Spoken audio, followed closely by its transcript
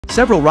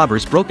Several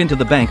robbers broke into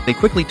the bank. They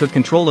quickly took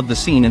control of the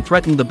scene and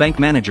threatened the bank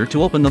manager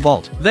to open the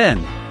vault.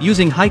 Then,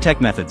 using high-tech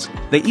methods,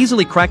 they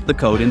easily cracked the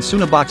code and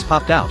soon a box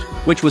popped out,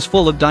 which was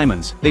full of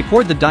diamonds. They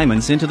poured the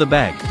diamonds into the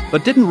bag,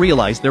 but didn't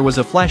realize there was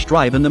a flash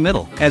drive in the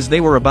middle. As they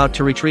were about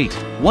to retreat,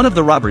 one of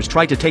the robbers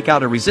tried to take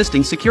out a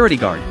resisting security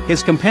guard.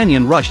 His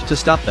companion rushed to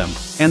stop them,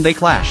 and they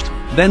clashed,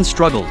 then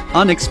struggled.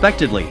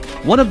 Unexpectedly,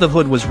 one of the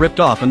hood was ripped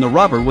off and the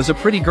robber was a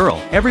pretty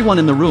girl. Everyone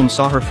in the room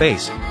saw her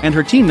face, and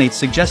her teammates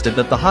suggested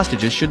that the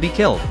hostages should be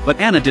killed. But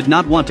Anna did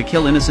not want to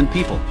kill innocent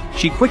people.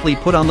 She quickly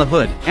put on the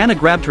hood. Anna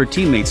grabbed her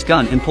teammate's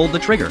gun and pulled the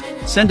trigger,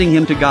 sending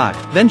him to God.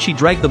 Then she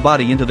dragged the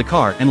body into the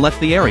car and left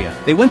the area.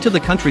 They went to the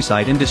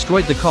countryside and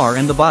destroyed the car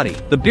and the body.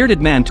 The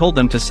bearded man told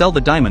them to sell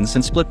the diamonds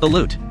and split the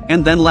loot,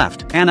 and then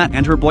left. Anna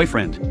and her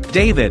boyfriend,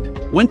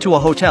 David, went to a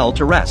hotel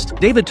to rest.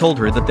 David told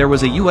her that there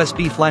was a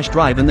USB flash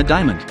drive in the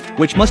diamond,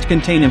 which must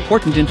contain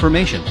important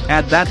information.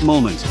 At that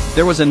moment,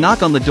 there was a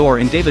knock on the door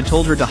and David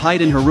told her to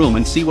hide in her room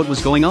and see what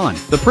was going on.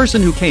 The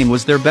person who came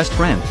was their best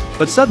friend,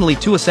 but suddenly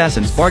two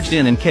assassins barged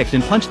in and kicked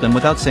and punched them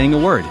without saying a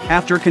word.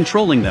 After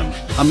controlling them,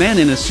 a man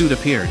in a suit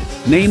appeared,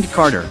 named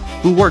Carter,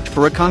 who worked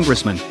for a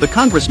congressman. The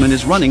congressman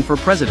is running for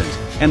president,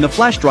 and the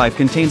flash drive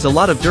contains a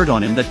lot of dirt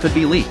on him that could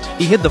be leaked.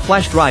 He hid the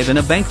flash drive in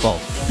a bank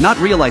vault, not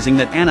realizing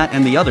that Anna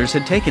and the others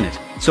had taken it,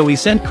 so he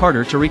sent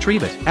Carter to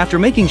retrieve it. After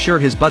making sure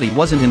his buddy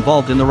wasn't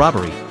involved in the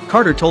robbery,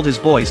 Carter told his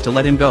boys to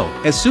let him go.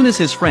 As soon as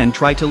his friend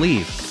tried to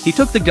leave, he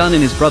took the gun in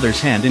his brother's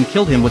hand and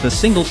killed him with a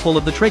single pull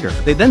of the trigger.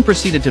 They then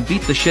proceeded to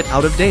beat the shit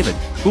out of David,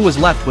 who was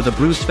left with a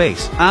bruised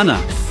face. Anna,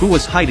 who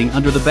was hiding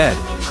under the bed,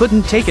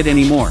 couldn't take it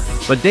anymore,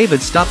 but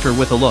David stopped her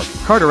with a look.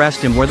 Carter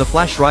asked him where the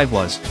flash drive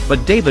was,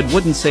 but David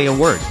wouldn't say a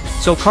word,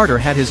 so Carter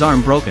had his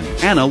arm broken.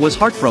 Anna was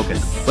heartbroken,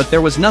 but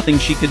there was nothing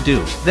she could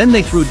do. Then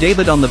they threw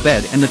David on the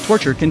bed and the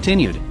torture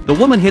continued. The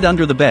woman hid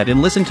under the bed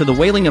and listened to the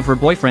wailing of her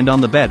boyfriend on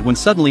the bed when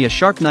suddenly a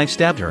sharp knife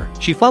stabbed her.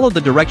 She followed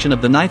the direction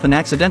of the knife and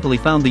accidentally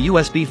found the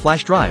USB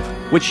flash drive,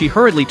 which she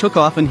hurriedly took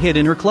off and hid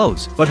in her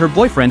clothes. But her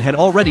boyfriend had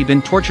already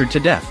been tortured to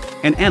death,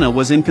 and Anna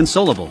was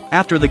inconsolable.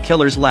 After the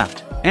killers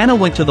left, Anna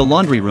went to the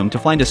laundry room to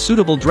find a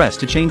suitable dress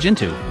to change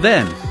into.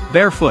 Then,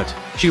 barefoot,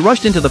 she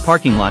rushed into the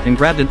parking lot and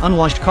grabbed an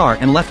unwashed car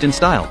and left in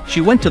style. She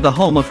went to the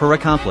home of her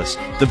accomplice,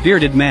 the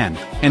bearded man,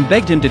 and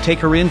begged him to take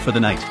her in for the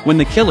night. When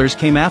the killers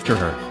came after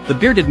her, the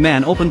bearded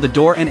man opened the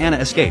door and Anna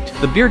escaped.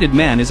 The bearded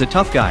man is a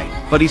tough guy,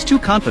 but he's too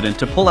confident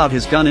to pull out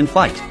his gun and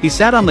fight. He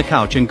sat on the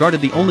couch and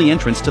guarded the only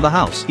entrance to the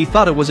house. He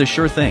thought it was a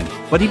sure thing,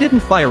 but he didn't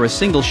fire a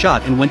single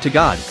shot and went to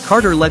God.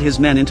 Carter led his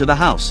men into the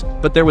house,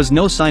 but there was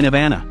no sign of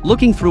Anna.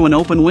 Looking through an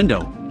open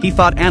window, he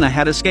thought Anna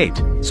had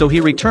escaped, so he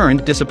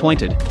returned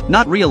disappointed,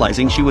 not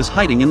realizing she was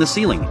hiding in the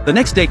ceiling. The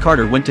next day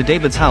Carter went to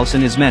David's house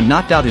and his men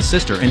knocked out his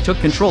sister and took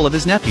control of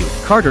his nephew.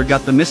 Carter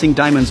got the missing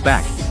diamonds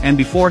back, and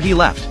before he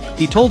left,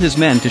 he told his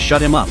men to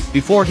shut him up.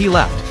 Before he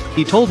left,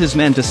 he told his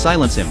men to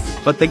silence him,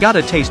 but they got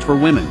a taste for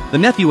women. The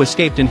nephew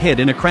escaped and hid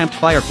in a cramped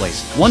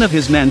fireplace. One of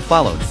his men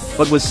followed,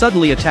 but was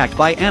suddenly attacked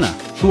by Anna,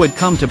 who had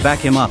come to back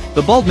him up.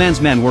 The bald man's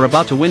men were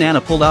about to win.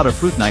 Anna pulled out a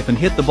fruit knife and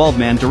hit the bald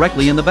man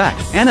directly in the back.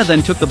 Anna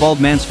then took the bald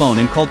man's phone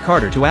and called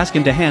Carter to ask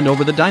him to hand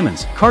over the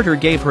diamonds. Carter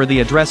gave her the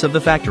address of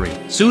the factory.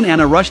 Soon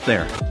Anna rushed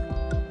there,